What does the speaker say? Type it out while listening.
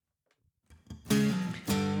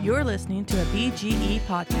You're listening to a BGE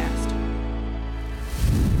podcast.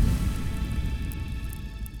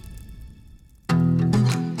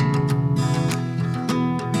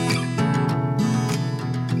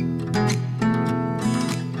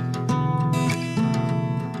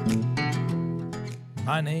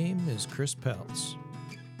 My name is Chris Peltz,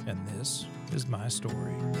 and this is my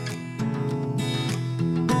story.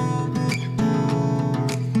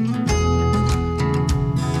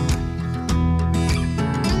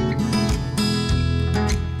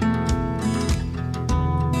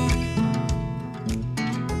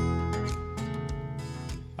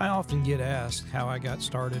 I often get asked how I got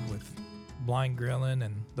started with blind grilling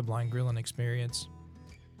and the blind grilling experience.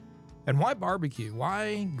 And why barbecue?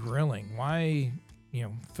 Why grilling? Why,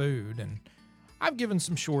 food? And I've given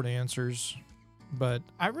some short answers, but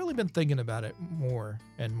I've really been thinking about it more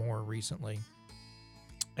and more recently.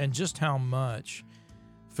 And just how much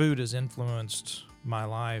food has influenced my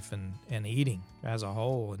life and eating as a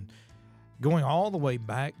whole. And going all the way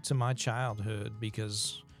back to my childhood,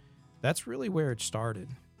 because that's really where it started.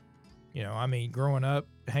 Growing up,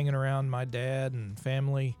 hanging around my dad and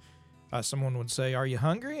family, someone would say, "Are you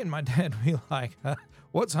hungry?" And my dad would be like,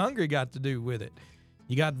 "What's hungry got to do with it?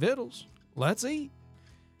 You got vittles, let's eat."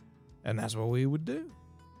 And that's what we would do.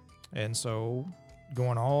 And so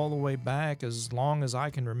going all the way back as long as I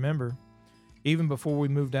can remember, even before we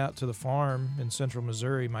moved out to the farm in central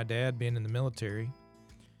Missouri, my dad being in the military,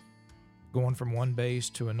 going from one base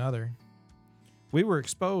to another, we were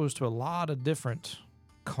exposed to a lot of different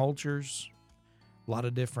cultures, a lot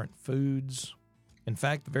of different foods. In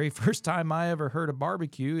fact, the very first time I ever heard of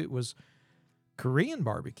barbecue, it was Korean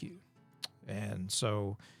barbecue. And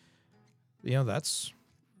so, that's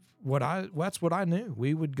what I knew.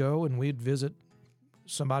 We would go and we'd visit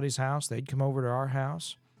somebody's house. They'd come over to our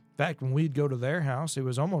house. In fact, when we'd go to their house, it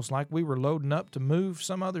was almost like we were loading up to move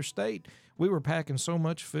some other state. We were packing so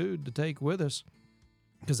much food to take with us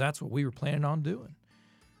because that's what we were planning on doing.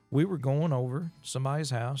 We were going over somebody's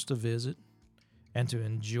house to visit and to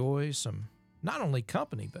enjoy some, not only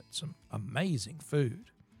company, but some amazing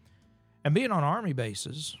food. And being on Army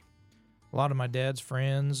bases, a lot of my dad's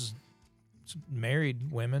friends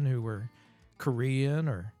married women who were Korean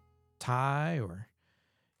or Thai or,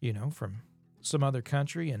 from some other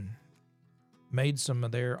country and made some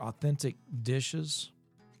of their authentic dishes,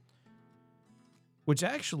 which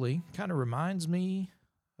actually kind of reminds me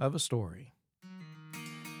of a story.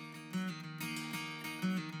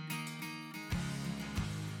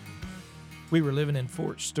 We were living in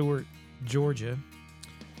Fort Stewart, Georgia,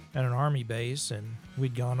 at an Army base, and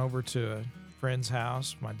we'd gone over to a friend's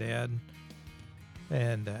house, my dad,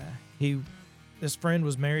 and this friend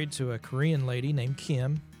was married to a Korean lady named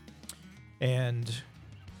Kim, and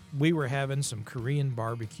we were having some Korean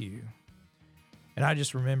barbecue. And I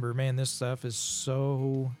just remember, man, this stuff is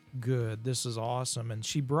so good. This is awesome. And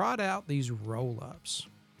she brought out these roll-ups.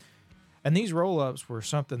 And these roll-ups were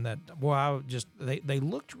something that, they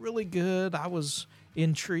looked really good. I was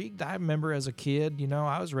intrigued. I remember as a kid,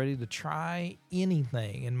 I was ready to try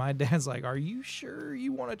anything. And my dad's like, "Are you sure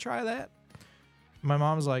you want to try that?" My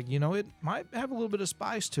mom's like, "It might have a little bit of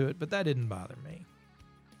spice to it," but that didn't bother me.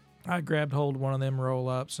 I grabbed hold of one of them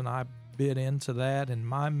roll-ups and I bit into that, and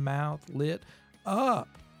my mouth lit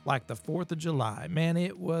up like the 4th of July. Man,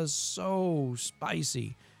 it was so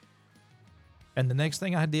spicy. And the next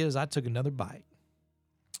thing I did is I took another bite.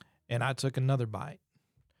 And I took another bite.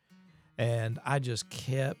 And I just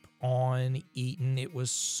kept on eating. It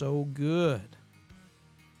was so good.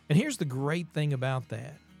 And here's the great thing about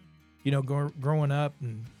that. Growing up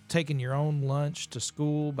and taking your own lunch to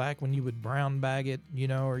school back when you would brown bag it,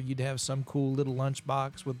 or you'd have some cool little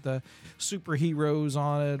lunchbox with the superheroes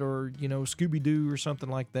on it, or, Scooby-Doo or something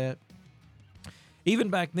like that.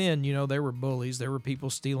 Even back then, there were bullies. There were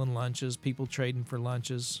people stealing lunches, people trading for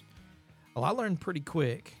lunches. Well, I learned pretty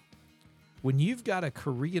quick, when you've got a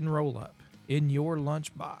Korean roll-up in your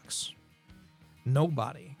lunchbox,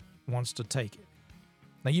 nobody wants to take it.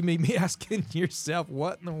 Now, you may be asking yourself,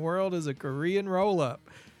 what in the world is a Korean roll-up?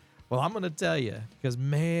 Well, I'm going to tell you, because,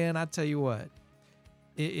 man, I tell you what,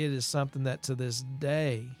 it is something that to this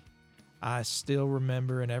day I still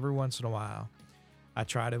remember, and every once in a while I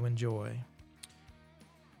try to enjoy.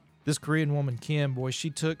 This Korean woman, Kim, boy,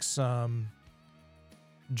 she took some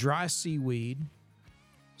dry seaweed,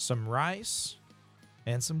 some rice,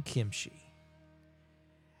 and some kimchi.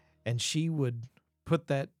 And she would put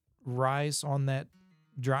that rice on that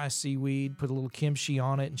dry seaweed, put a little kimchi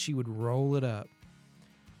on it, and she would roll it up.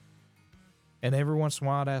 And every once in a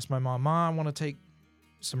while I'd ask my mom, I want to take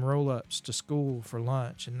some roll-ups to school for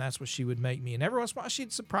lunch. And that's what she would make me. And every once in a while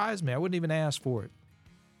she'd surprise me. I wouldn't even ask for it.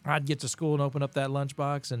 I'd get to school and open up that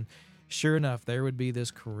lunchbox, and sure enough, there would be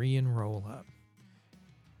this Korean roll-up.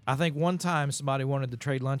 I think one time somebody wanted to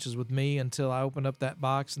trade lunches with me until I opened up that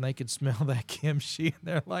box and they could smell that kimchi. And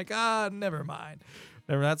they're like, never mind.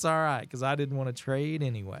 That's all right, because I didn't want to trade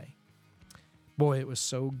anyway. Boy, it was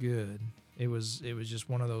so good. It was just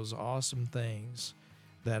one of those awesome things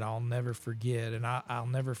that I'll never forget. And I'll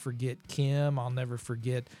never forget Kim. I'll never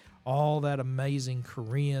forget all that amazing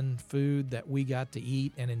Korean food that we got to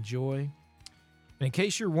eat and enjoy. And in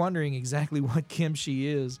case you're wondering exactly what kimchi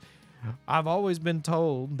is, I've always been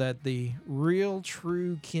told that the real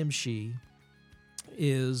true kimchi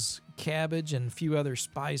is cabbage and a few other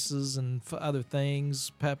spices and other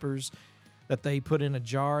things, peppers, that they put in a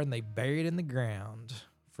jar and they bury it in the ground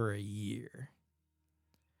for a year.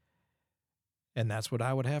 And that's what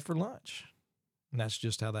I would have for lunch. And that's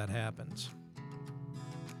just how that happens.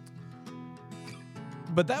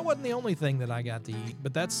 But that wasn't the only thing that I got to eat,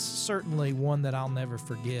 but that's certainly one that I'll never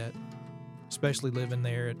forget. Especially living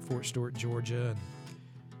there at Fort Stewart, Georgia,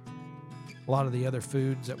 and a lot of the other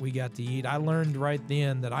foods that we got to eat. I learned right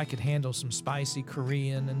then that I could handle some spicy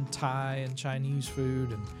Korean and Thai and Chinese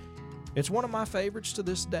food, and it's one of my favorites to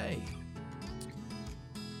this day.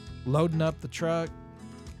 Loading up the truck,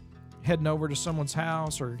 heading over to someone's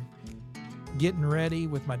house, or getting ready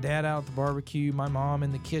with my dad out at the barbecue, my mom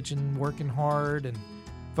in the kitchen working hard, and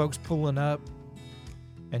folks pulling up.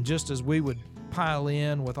 And just as we would pile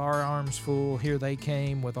in with our arms full, here they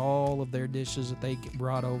came with all of their dishes that they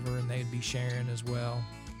brought over, and they'd be sharing as well.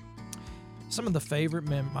 Some of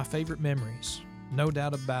the my favorite memories, no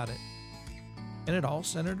doubt about it. And it all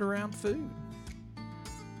centered around food.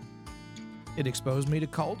 It exposed me to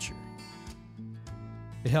culture.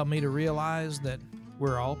 It helped me to realize that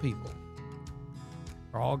we're all people.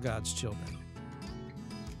 We're all God's children.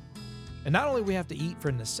 And not only do we have to eat for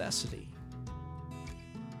necessity,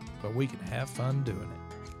 but we can have fun doing it.